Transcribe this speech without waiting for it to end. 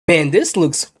Man, this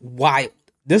looks wild.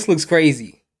 This looks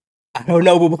crazy. I don't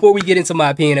know, but before we get into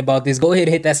my opinion about this, go ahead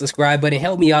and hit that subscribe button.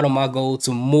 Help me out on my goal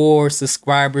to more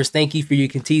subscribers. Thank you for your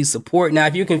continued support. Now,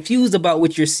 if you're confused about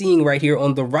what you're seeing right here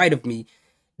on the right of me,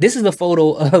 this is a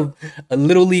photo of a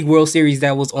Little League World Series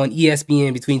that was on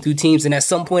ESPN between two teams. And at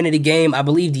some point in the game, I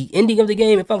believe the ending of the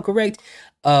game, if I'm correct,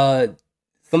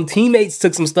 some teammates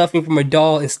took some stuffing from a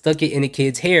doll and stuck it in a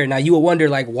kid's hair. Now, you will wonder,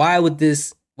 like, why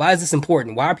is this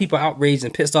important? Why are people outraged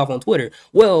and pissed off on Twitter?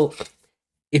 Well,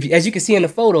 as you can see in the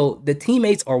photo, the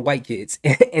teammates are white kids,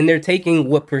 and they're taking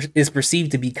what is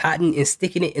perceived to be cotton and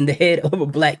sticking it in the head of a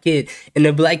black kid, and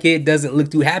the black kid doesn't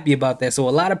look too happy about that. So a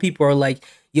lot of people are like,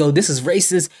 yo, this is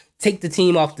racist. Take the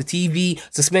team off the TV,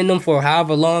 suspend them for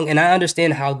however long. And I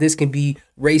understand how this can be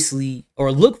racially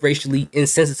or look racially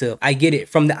insensitive. I get it.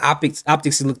 From the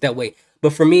optics to look that way.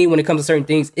 But for me, when it comes to certain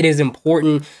things, it is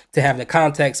important to have the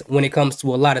context when it comes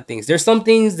to a lot of things. There's some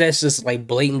things that's just like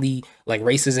blatantly like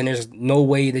racist, and there's no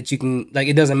way that you can, like,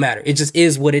 it doesn't matter. It just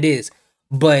is what it is.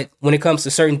 But when it comes to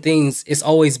certain things, it's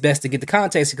always best to get the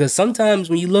context, because sometimes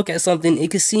when you look at something, it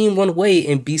could seem one way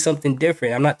and be something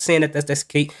different. I'm not saying that that's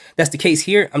the case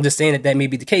here. I'm just saying that may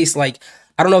be the case. Like,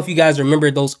 I don't know if you guys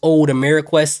remember those old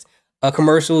AmeriQuest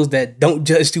commercials that don't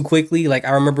judge too quickly. Like,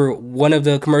 I remember one of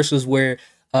the commercials where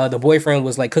the boyfriend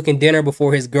was like cooking dinner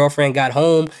before his girlfriend got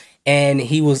home, and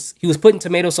he was putting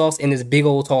tomato sauce in this big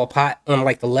old tall pot on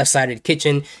like the left side of the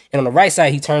kitchen, and on the right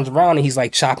side he turns around and he's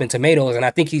like chopping tomatoes, and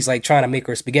I think he's like trying to make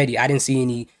her spaghetti. I didn't see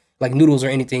any like noodles or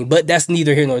anything, but that's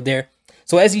neither here nor there.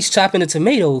 So as he's chopping the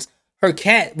tomatoes, her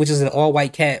cat, which is an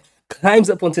all-white cat, climbs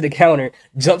up onto the counter,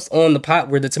 jumps on the pot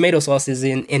where the tomato sauce is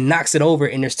in, and knocks it over,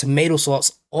 and there's tomato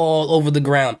sauce all over the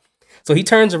ground. So he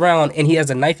turns around and he has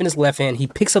a knife in his left hand. He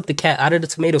picks up the cat out of the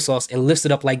tomato sauce and lifts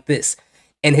it up like this.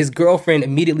 And his girlfriend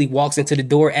immediately walks into the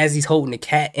door as he's holding the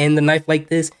cat and the knife like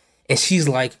this. And she's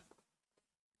like,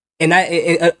 and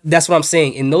that's what I'm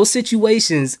saying. In those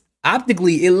situations,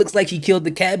 optically, it looks like he killed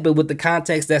the cat, but with the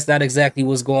context, that's not exactly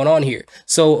what's going on here.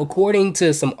 So according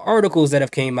to some articles that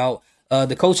have came out,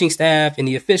 the coaching staff and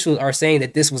the officials are saying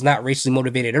that this was not racially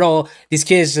motivated at all. These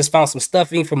kids just found some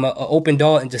stuffing from an open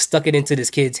doll and just stuck it into this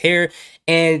kid's hair.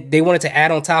 And they wanted to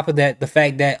add on top of that the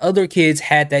fact that other kids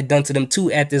had that done to them too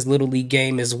at this Little League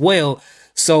game as well.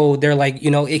 So they're like,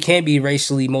 you know, it can't be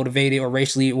racially motivated or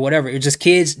racially whatever. It's just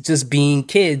kids just being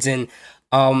kids. And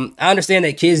I understand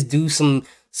that kids do some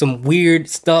weird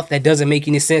stuff that doesn't make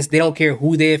any sense. They don't care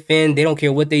who they offend. They don't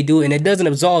care what they do. And it doesn't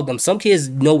absolve them. Some kids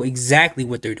know exactly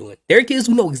what they're doing. There are kids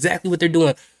who know exactly what they're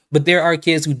doing. But there are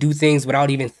kids who do things without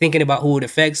even thinking about who it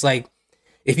affects. Like,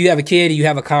 if you have a kid, you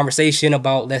have a conversation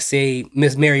about, let's say,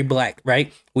 Miss Mary Black,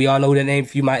 right? We all know the name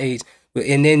if you my age.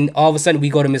 And then all of a sudden we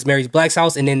go to Miss Mary Black's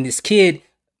house. And then this kid,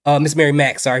 Miss Mary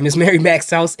Mack's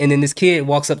house. And then this kid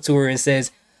walks up to her and says,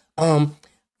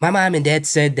 my mom and dad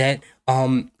said that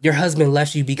your husband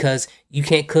left you because you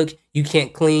can't cook, you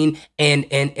can't clean, and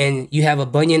you have a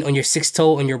bunion on your sixth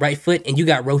toe on your right foot, and you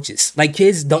got roaches. Like,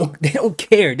 kids don't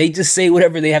care. They just say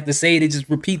whatever they have to say. They just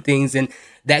repeat things, and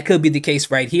that could be the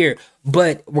case right here.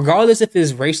 But regardless if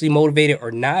it's racially motivated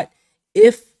or not,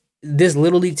 if this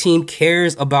Little League team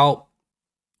cares about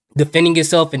defending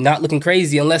itself and not looking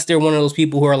crazy, unless they're one of those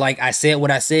people who are like, I said what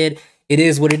I said, it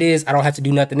is what it is, I don't have to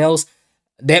do nothing else.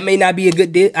 That may not be a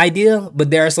good idea,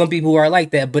 but there are some people who are like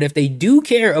that. But if they do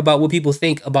care about what people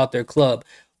think about their club,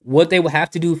 what they will have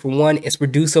to do, for one, is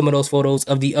produce some of those photos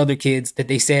of the other kids that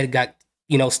they said got,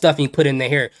 you know, stuffing put in their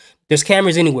hair. There's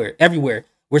cameras everywhere.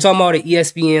 We're talking about an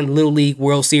ESPN Little League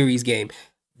World Series game.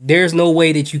 There's no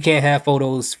way that you can't have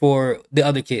photos for the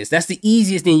other kids. That's the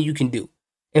easiest thing you can do.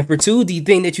 And for two, the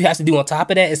thing that you have to do on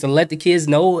top of that is to let the kids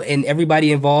know and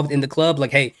everybody involved in the club,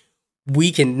 like, hey,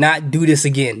 we cannot do this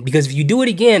again, because if you do it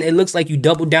again, it looks like you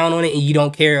double down on it and you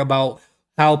don't care about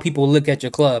how people look at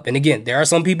your club. And again, there are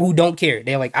some people who don't care.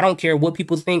 They're like, I don't care what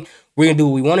people think. We're going to do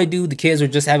what we want to do. The kids are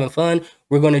just having fun.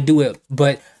 We're going to do it.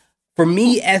 But for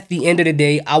me, at the end of the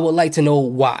day, I would like to know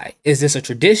why. Is this a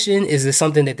tradition? Is this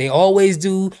something that they always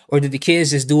do? Or did the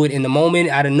kids just do it in the moment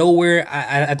out of nowhere?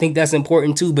 I think that's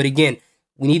important too. But again,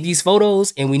 we need these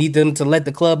photos, and we need them to let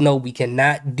the club know we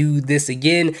cannot do this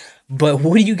again. But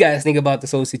what do you guys think about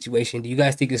this whole situation? Do you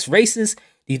guys think it's racist?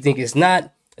 Do you think it's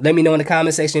not? Let me know in the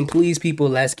comment section. Please, people,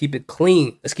 let's keep it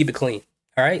clean. Let's keep it clean.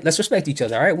 All right? Let's respect each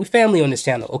other. All right? We're family on this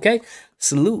channel, okay?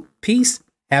 Salute. Peace.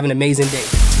 Have an amazing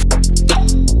day.